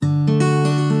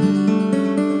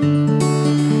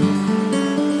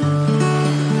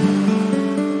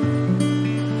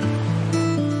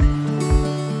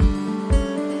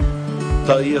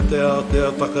ia te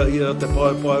taka ia te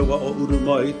pai wa o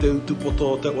urumai te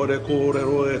utupoto te ore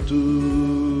kōrero e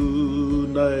tū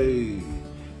nei.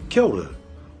 Kia ora.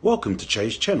 Welcome to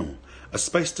Chase Channel, a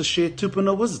space to share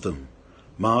tupuna wisdom,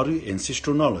 Māori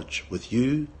ancestral knowledge with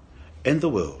you and the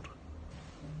world.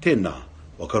 Tēnā,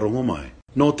 wakarongo mai.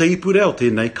 Nō te ipureo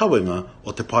tēnei kawenga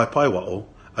o te pai wao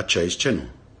a Chase Channel.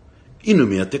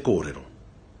 Inumia te kōrero.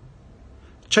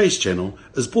 Chase Channel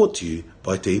is brought to you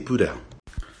by Te Ipureo.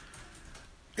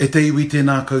 E te iwi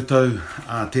tēnā koutou,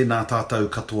 tēnā tātou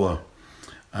katoa.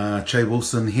 Che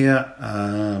Wilson here,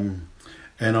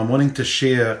 and I'm wanting to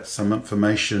share some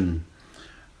information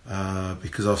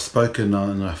because I've spoken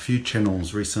on a few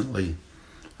channels recently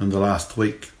in the last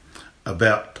week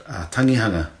about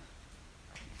tangihanga.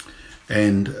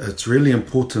 And it's really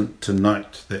important to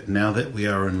note that now that we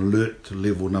are in alert to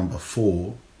level number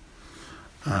 4,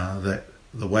 that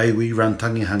the way we run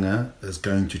tangihanga is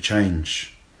going to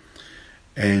change.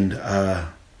 And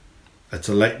it's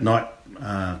a late night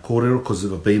kōrero because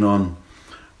I've been on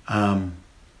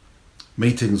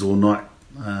meetings all night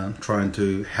trying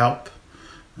to help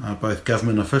both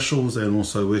government officials and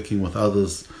also working with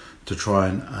others to try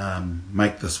and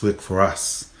make this work for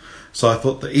us. So I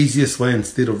thought the easiest way,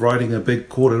 instead of writing a big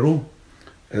kōrero,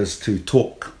 is to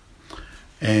talk.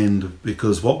 And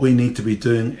because what we need to be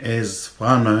doing as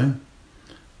whānau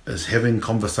is having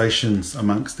conversations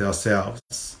amongst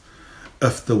ourselves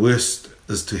if the worst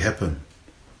is to happen.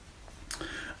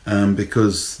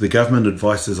 Because the government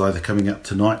advice is either coming up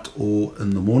tonight or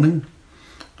in the morning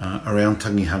around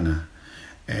tangihanga.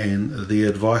 And the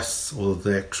advice or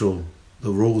the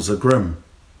rules are grim.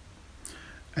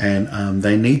 And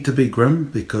they need to be grim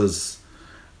because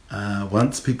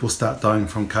once people start dying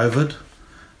from COVID,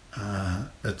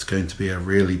 it's going to be a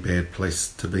really bad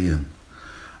place to be in.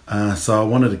 So I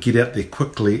wanted to get out there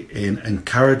quickly and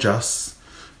encourage us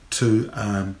to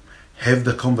have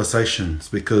the conversations,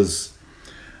 because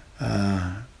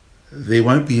there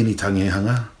won't be any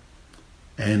tangihanga,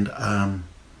 and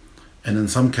in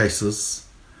some cases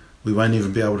we won't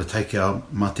even be able to take our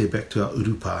mate back to our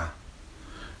urupa.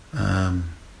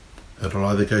 It'll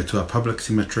either go to a public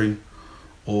cemetery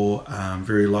or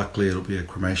very likely it'll be a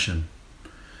cremation,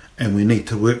 and we need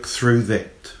to work through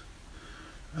that.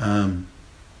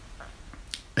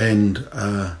 And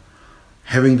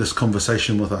having this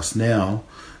conversation with us now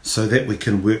so that we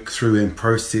can work through and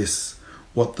process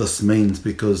what this means,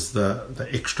 because the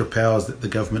extra powers that the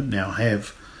government now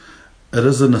have, it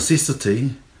is a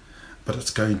necessity, but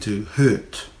it's going to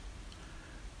hurt.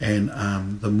 And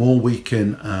the more we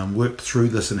can work through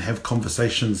this and have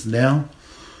conversations now,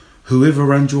 whoever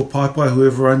runs your paipai,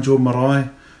 whoever runs your marae,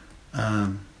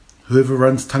 whoever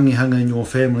runs tangihanga in your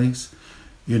families,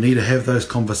 you need to have those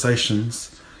conversations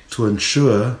to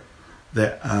ensure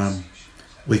that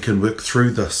we can work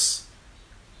through this.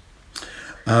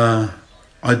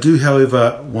 I do,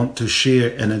 however, want to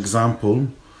share an example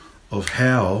of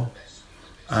how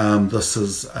this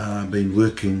has been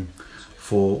working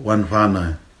for one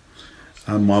whānau.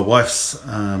 My wife's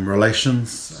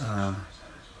relations,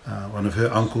 one of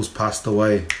her uncles passed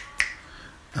away.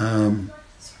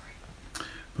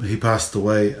 He passed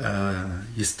away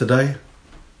yesterday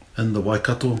in the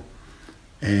Waikato,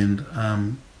 and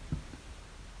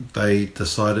they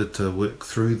decided to work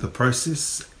through the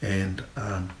process, and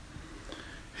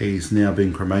he's now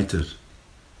been cremated,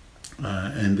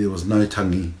 and there was no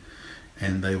tangi,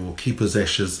 and they will keep his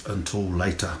ashes until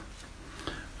later.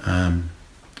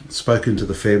 Spoken to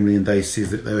the family, and they said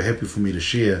that they were happy for me to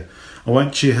share. I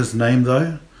won't share his name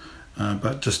though,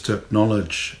 but just to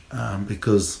acknowledge,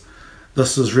 because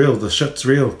this is real, the shit's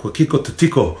real, ko kiko te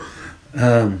tiko,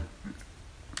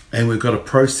 and we've got to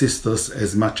process this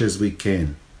as much as we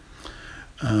can.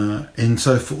 And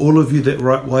so for all of you that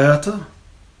write waiata,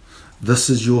 this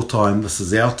is your time, this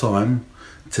is our time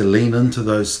to lean into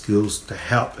those skills to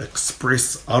help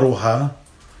express aroha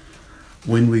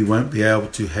when we won't be able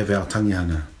to have our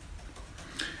tangihanga.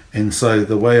 And so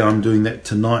the way I'm doing that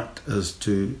tonight is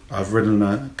I've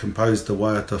composed a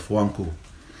waiata for uncle,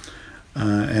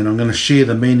 and I'm going to share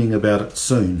the meaning about it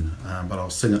soon, but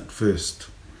I'll sing it first.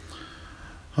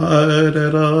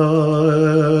 Haerera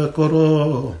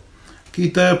koro ki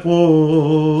te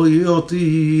po i o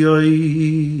ti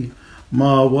ai,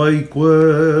 mā wai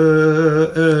koe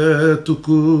e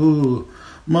tuku,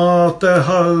 mā te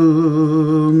hau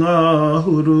ngā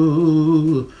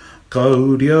huru,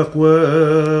 kauria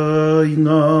koe i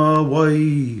ngā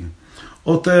wai,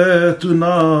 o te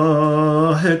tuna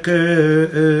heke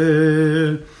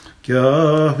e,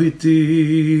 kia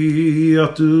whiti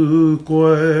atu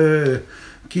koe,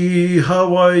 ki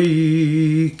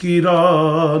Hawaii ki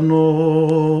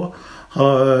rāno,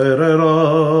 haere rā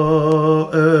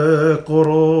e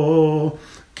koro,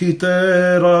 ki te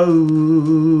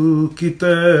rau, ki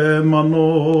te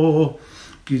mano,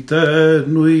 ki te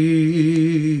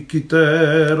nui, ki te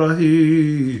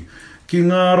rahi, ki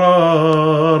ngā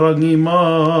rārangi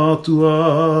mātua,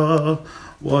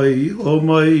 wai o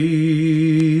mai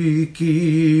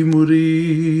ki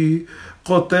muri,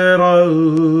 ko te rau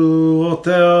o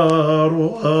te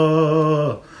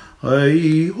aroa,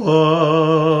 hei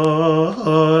hoa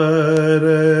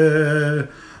haere,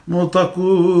 mo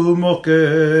taku moke,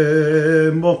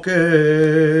 moke,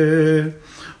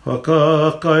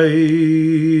 hakakai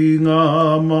ngā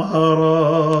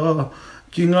mahara,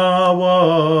 ki ngā wā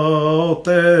o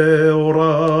te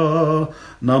ora,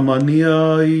 nā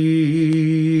mania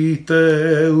i te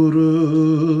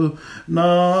uru,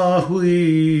 nā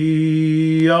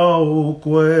hui au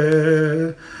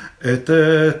koe, e te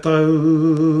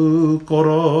tau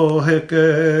koroheke,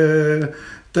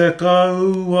 te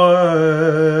kaua e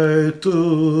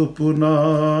tupuna,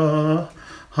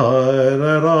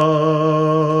 haere rā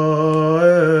e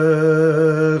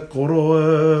koro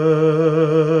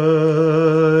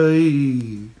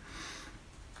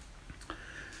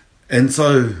And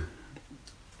so,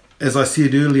 as I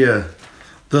said earlier,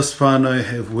 this whānau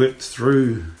have worked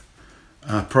through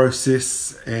a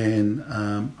process and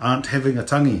aren't having a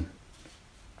tangi.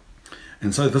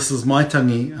 And so this is my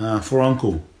tangi for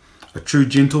uncle, a true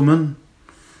gentleman,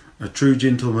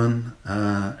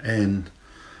 and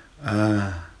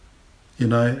you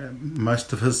know,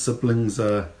 most of his siblings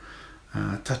are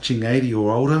touching 80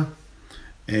 or older,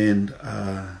 and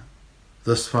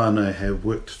this whānau have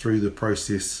worked through the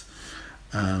process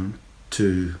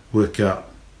to work out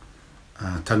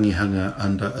tangihanga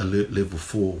under alert level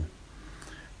 4,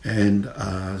 and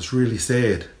it's really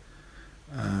sad,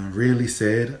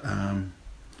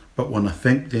 but want to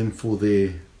thank them for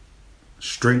their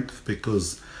strength,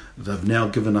 because they've now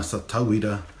given us a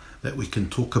tauira that we can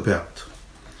talk about,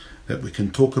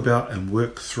 and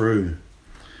work through.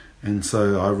 And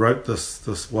so I wrote this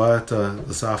waiata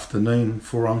this afternoon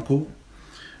for uncle,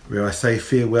 where I say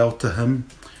farewell to him,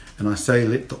 and I say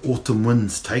let the autumn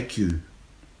winds take you,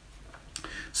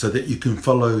 so that you can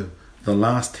follow the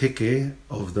last heke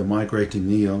of the migrating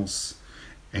eels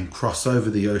and cross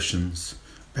over the oceans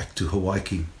back to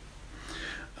Hawaii.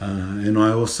 And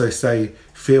I also say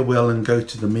farewell and go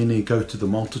to the many, go to the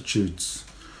multitudes,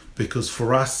 because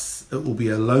for us it will be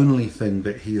a lonely thing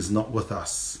that he is not with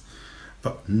us,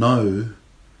 but know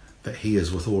that he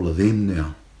is with all of them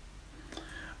now.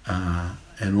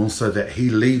 And also that he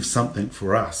leaves something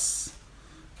for us.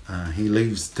 He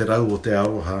leaves te rau o te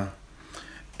aroha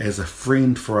as a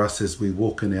friend for us as we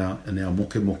walk in our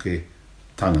moke moke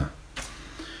tanga.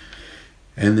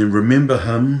 And then remember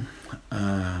him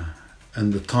in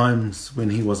the times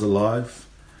when he was alive.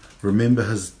 Remember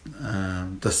his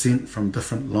descent from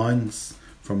different lines,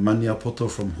 from Maniapoto,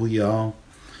 from Huiao,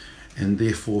 and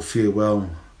therefore farewell,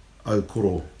 au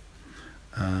koro.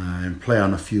 And play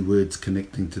on a few words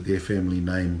connecting to their family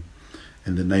name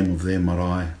and the name of their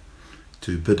marae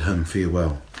to bid him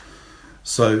farewell.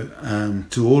 So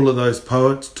to all of those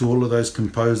poets, to all of those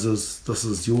composers, this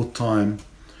is your time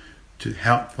to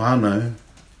help whānau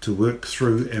to work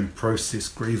through and process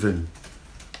grieving.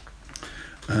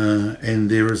 And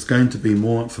there is going to be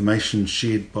more information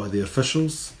shared by the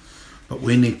officials, but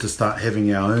we need to start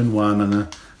having our own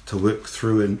wānanga to work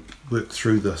through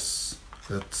this.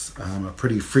 It's a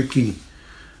pretty freaky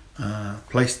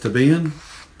place to be in,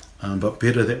 but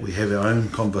better that we have our own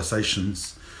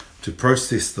conversations to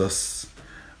process this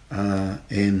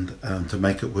and to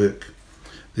make it work.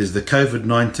 There's the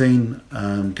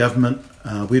COVID-19 government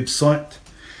website,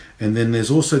 and then there's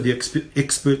also the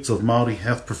experts of Māori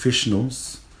health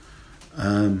professionals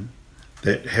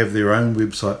that have their own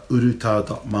website,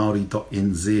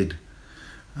 uruta.maori.nz,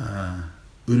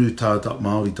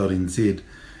 uruta.maori.nz,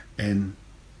 and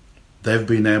they've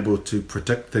been able to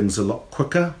predict things a lot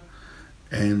quicker,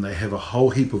 and they have a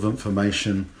whole heap of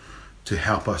information to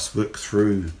help us work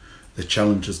through the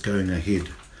challenges going ahead.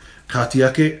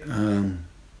 Kātiake,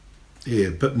 a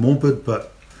bit morbid,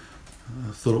 but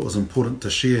I thought it was important to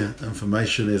share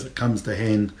information as it comes to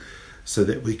hand so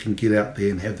that we can get out there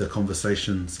and have the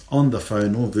conversations on the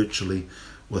phone or virtually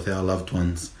with our loved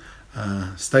ones.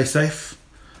 Stay safe,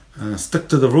 stick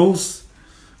to the rules,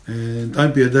 and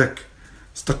don't be a dick.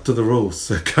 Stick to the rules.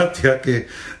 So ka te ake,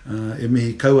 e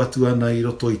mihi kauatu ana I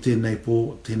roto I tēnei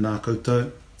pō, tēnā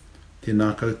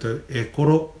koutou, e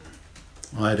koro,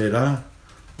 aere rā,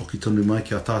 o ki tonu mai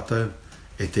ki a tātou,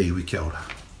 e te iwi kia ora.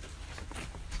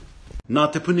 Nā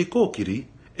Te Puni Kōkiri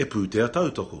e pūtea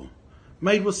tautoko,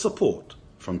 made with support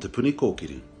from Te Puni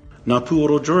Kōkiri. Ngā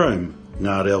Puoro Jerome,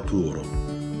 Ngā Reo Puoro.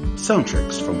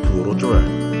 Soundtracks from Puoro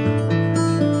Jerome.